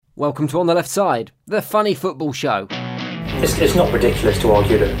Welcome to On the Left Side, the funny football show. It's not ridiculous to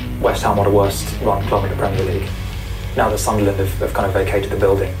argue that West Ham are the worst run club in the Premier League, now that Sunderland have kind of vacated the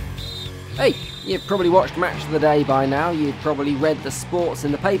building. Hey, you've probably watched Match of the Day by now, you've probably read the sports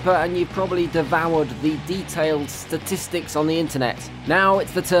in the paper, and you've probably devoured the detailed statistics on the internet. Now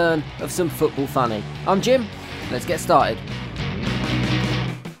it's the turn of some football funny. I'm Jim, let's get started.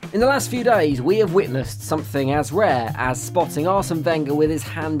 In the last few days, we have witnessed something as rare as spotting Arsene Wenger with his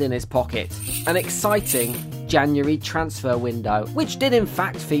hand in his pocket. An exciting January transfer window, which did in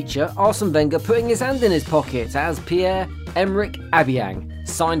fact feature Arsene Wenger putting his hand in his pocket as Pierre-Emerick Aubameyang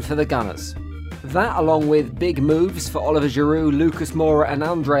signed for the Gunners. That, along with big moves for Oliver Giroud, Lucas Moura and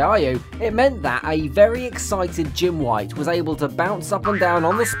Andre Ayew, it meant that a very excited Jim White was able to bounce up and down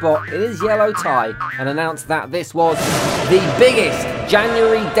on the spot in his yellow tie and announce that this was the biggest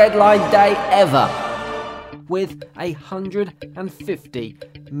January deadline day ever, with 150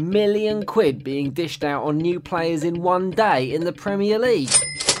 million quid being dished out on new players in one day in the Premier League.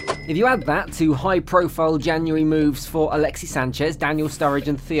 If you add that to high-profile January moves for Alexis Sanchez, Daniel Sturridge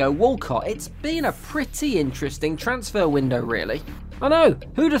and Theo Walcott, it's been a pretty interesting transfer window, really. I know,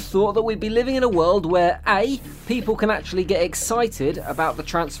 who'd have thought that we'd be living in a world where A, people can actually get excited about the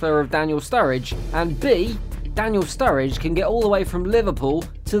transfer of Daniel Sturridge, and B, Daniel Sturridge can get all the way from Liverpool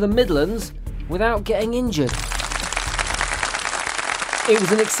to the Midlands without getting injured. It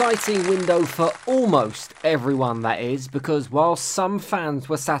was an exciting window for almost everyone, that is, because while some fans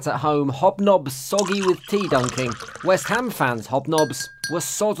were sat at home hobnobs soggy with tea dunking, West Ham fans' hobnobs were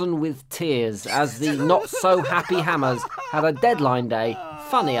sodden with tears as the not-so-happy Hammers had a deadline day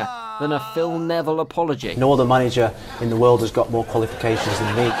funnier than a Phil Neville apology. No other manager in the world has got more qualifications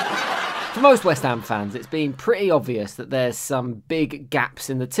than me. For most West Ham fans, it's been pretty obvious that there's some big gaps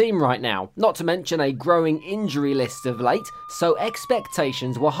in the team right now, not to mention a growing injury list of late, so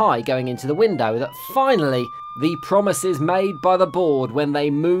expectations were high going into the window that finally the promises made by the board when they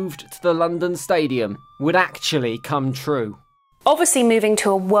moved to the London Stadium would actually come true. Obviously, moving to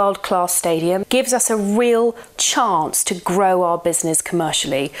a world-class stadium gives us a real chance to grow our business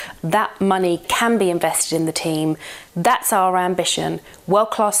commercially. That money can be invested in the team. That's our ambition.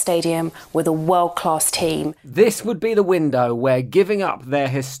 World-class stadium with a world-class team. This would be the window where giving up their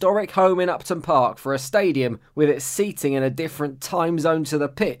historic home in Upton Park for a stadium with its seating in a different time zone to the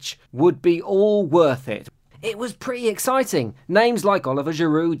pitch would be all worth it. It was pretty exciting. Names like Oliver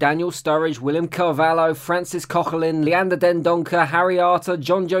Giroud, Daniel Sturridge, William Carvalho, Francis Coquelin, Leander Dendoncker, Harry Arter,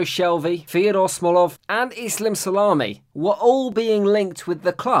 Jonjo Shelvey, Fyodor Smolov and Islam Salami were all being linked with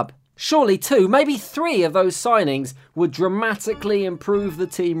the club. Surely 2, maybe 3 of those signings would dramatically improve the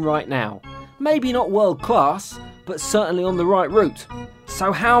team right now. Maybe not world class, but certainly on the right route.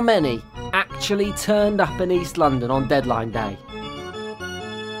 So how many actually turned up in East London on deadline day?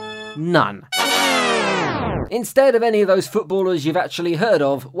 None. Instead of any of those footballers you've actually heard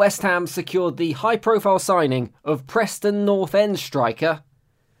of, West Ham secured the high-profile signing of Preston North End striker.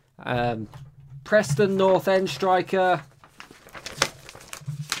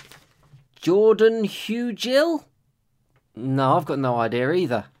 Jordan Hugill? No, I've got no idea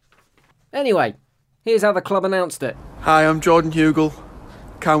either. Anyway, here's how the club announced it. Hi, I'm Jordan Hugill.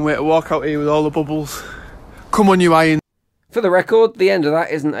 Can't wait to walk out here with all the bubbles. Come on, you Iron. For the record, the end of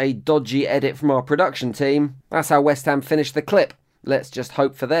that isn't a dodgy edit from our production team. That's how West Ham finished the clip. Let's just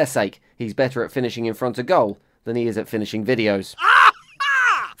hope for their sake he's better at finishing in front of goal than he is at finishing videos.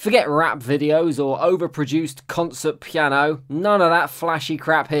 Forget rap videos or overproduced concert piano. None of that flashy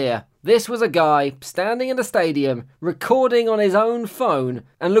crap here. This was a guy standing in the stadium, recording on his own phone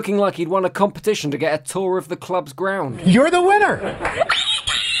and looking like he'd won a competition to get a tour of the club's ground. You're the winner!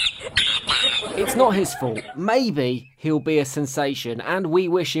 It's not his fault. Maybe he'll be a sensation and we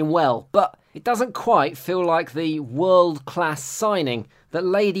wish him well, but it doesn't quite feel like the world-class signing that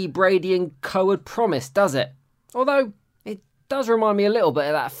Lady Brady and Co had promised, does it? Although, it does remind me a little bit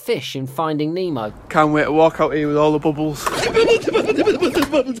of that fish in Finding Nemo. Can't wait to walk out here with all the bubbles.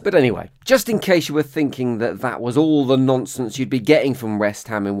 But anyway, just in case you were thinking that that was all the nonsense you'd be getting from West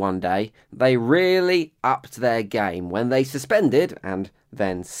Ham in one day, they really upped their game when they suspended and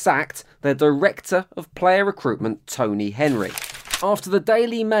then sacked their director of player recruitment, Tony Henry, after the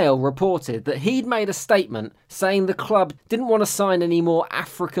Daily Mail reported that he'd made a statement saying the club didn't want to sign any more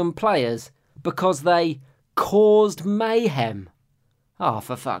African players because they caused mayhem. Oh,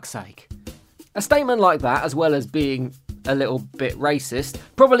 for fuck's sake. A statement like that, as well as being a little bit racist,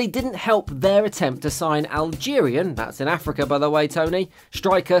 probably didn't help their attempt to sign Algerian, that's in Africa by the way, Tony,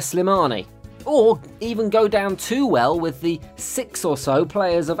 striker Slimani. Or even go down too well with the 6 or so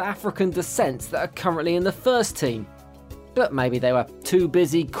players of African descent that are currently in the first team. but maybe they were too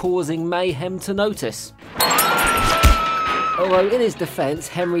busy causing mayhem to notice. Although in his defence,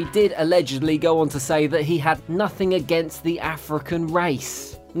 Henry did allegedly go on to say that he had nothing against the African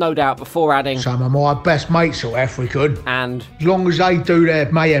race. No doubt before adding, "Some of my best mates are African, and as long as they do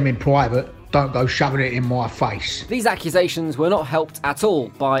their mayhem in private, don't go shoving it in my face." These accusations were not helped at all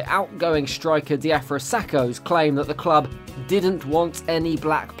by outgoing striker Diafra Sakho's claim that the club didn't want any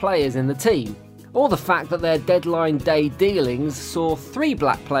black players in the team, or the fact that their deadline day dealings saw 3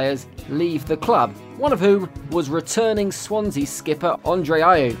 black players leave the club, one of whom was returning Swansea skipper Andre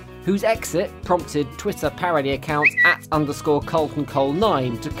Ayew, whose exit prompted Twitter parody account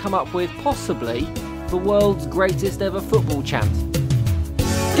 @_ColtonCole9 to come up with possibly the world's greatest ever football chant.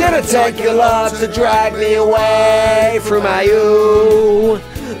 Gonna take a lot to drag me away from Ayew.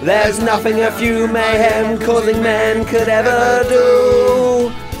 There's nothing a few mayhem-causing men could ever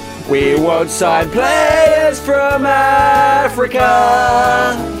do. We won't sign players from Africa.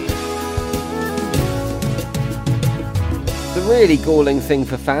 The really galling thing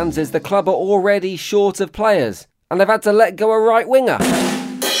for fans is the club are already short of players, and they've had to let go a right winger.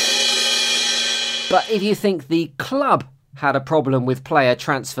 But if you think the club had a problem with player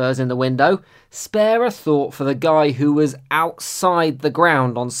transfers in the window, spare a thought for the guy who was outside the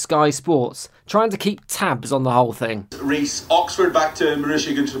ground on Sky Sports, trying to keep tabs on the whole thing. Reece Oxford back to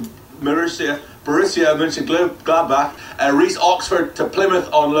Borussia Mönchengladbach. Reece Oxford to Plymouth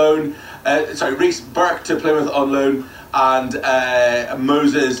on loan. Reece Burke to Plymouth on loan, and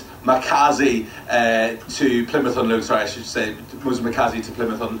Moses Makazi to Plymouth on loan. Sorry, I should say Moses Makazi to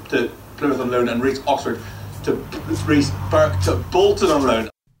Plymouth on loan, and Reece Oxford to Reece Burke to Bolton on loan.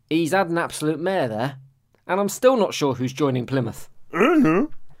 He's had an absolute mare there, and I'm still not sure who's joining Plymouth.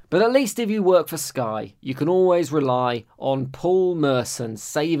 But at least if you work for Sky, you can always rely on Paul Merson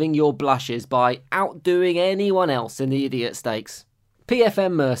saving your blushes by outdoing anyone else in the idiot stakes.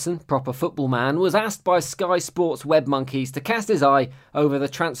 PFM Merson, proper football man, was asked by Sky Sports web monkeys to cast his eye over the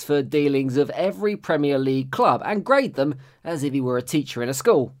transfer dealings of every Premier League club and grade them as if he were a teacher in a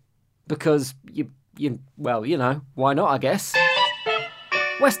school. Because, well, you know, why not, I guess?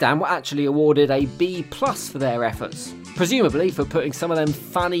 West Ham were actually awarded a B+ for their efforts, presumably for putting some of them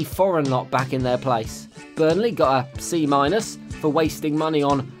funny foreign lot back in their place. Burnley got a C- for wasting money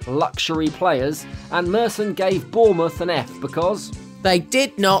on luxury players, and Merson gave Bournemouth an F because they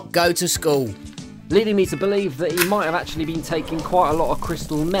did not go to school. Leading me to believe that he might have actually been taking quite a lot of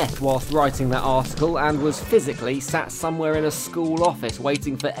crystal meth whilst writing that article and was physically sat somewhere in a school office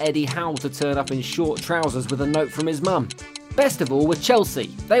waiting for Eddie Howe to turn up in short trousers with a note from his mum. Best of all with Chelsea,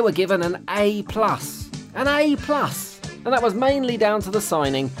 they were given an A+. An A+! And that was mainly down to the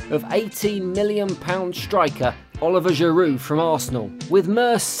signing of £18 million striker Oliver Giroud from Arsenal, with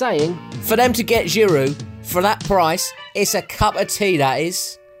Merce saying, "For them to get Giroud for that price, it's a cup of tea, that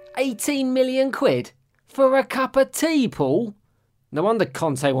is." 18 million quid? For a cup of tea, Paul? No wonder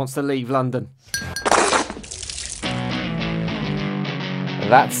Conte wants to leave London.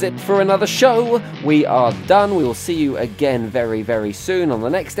 That's it for another show. We are done. We will see you again very, very soon on the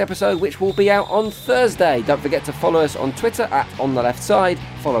next episode, which will be out on Thursday. Don't forget to follow us on Twitter @OnTheLeftSide.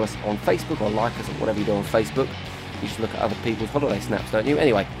 Follow us on Facebook, or like us, or whatever you do on Facebook. You should look at other people's holiday snaps, don't you?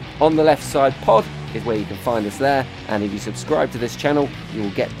 Anyway, On The Left Side Pod is where you can find us there. And if you subscribe to this channel, you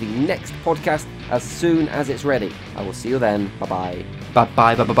will get the next podcast as soon as it's ready. I will see you then. Bye-bye.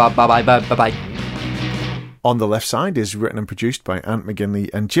 Bye-bye, bye-bye, bye-bye, bye-bye. On the Left Side is written and produced by Ant McGinley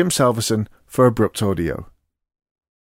and Jim Salverson for Abrupt Audio.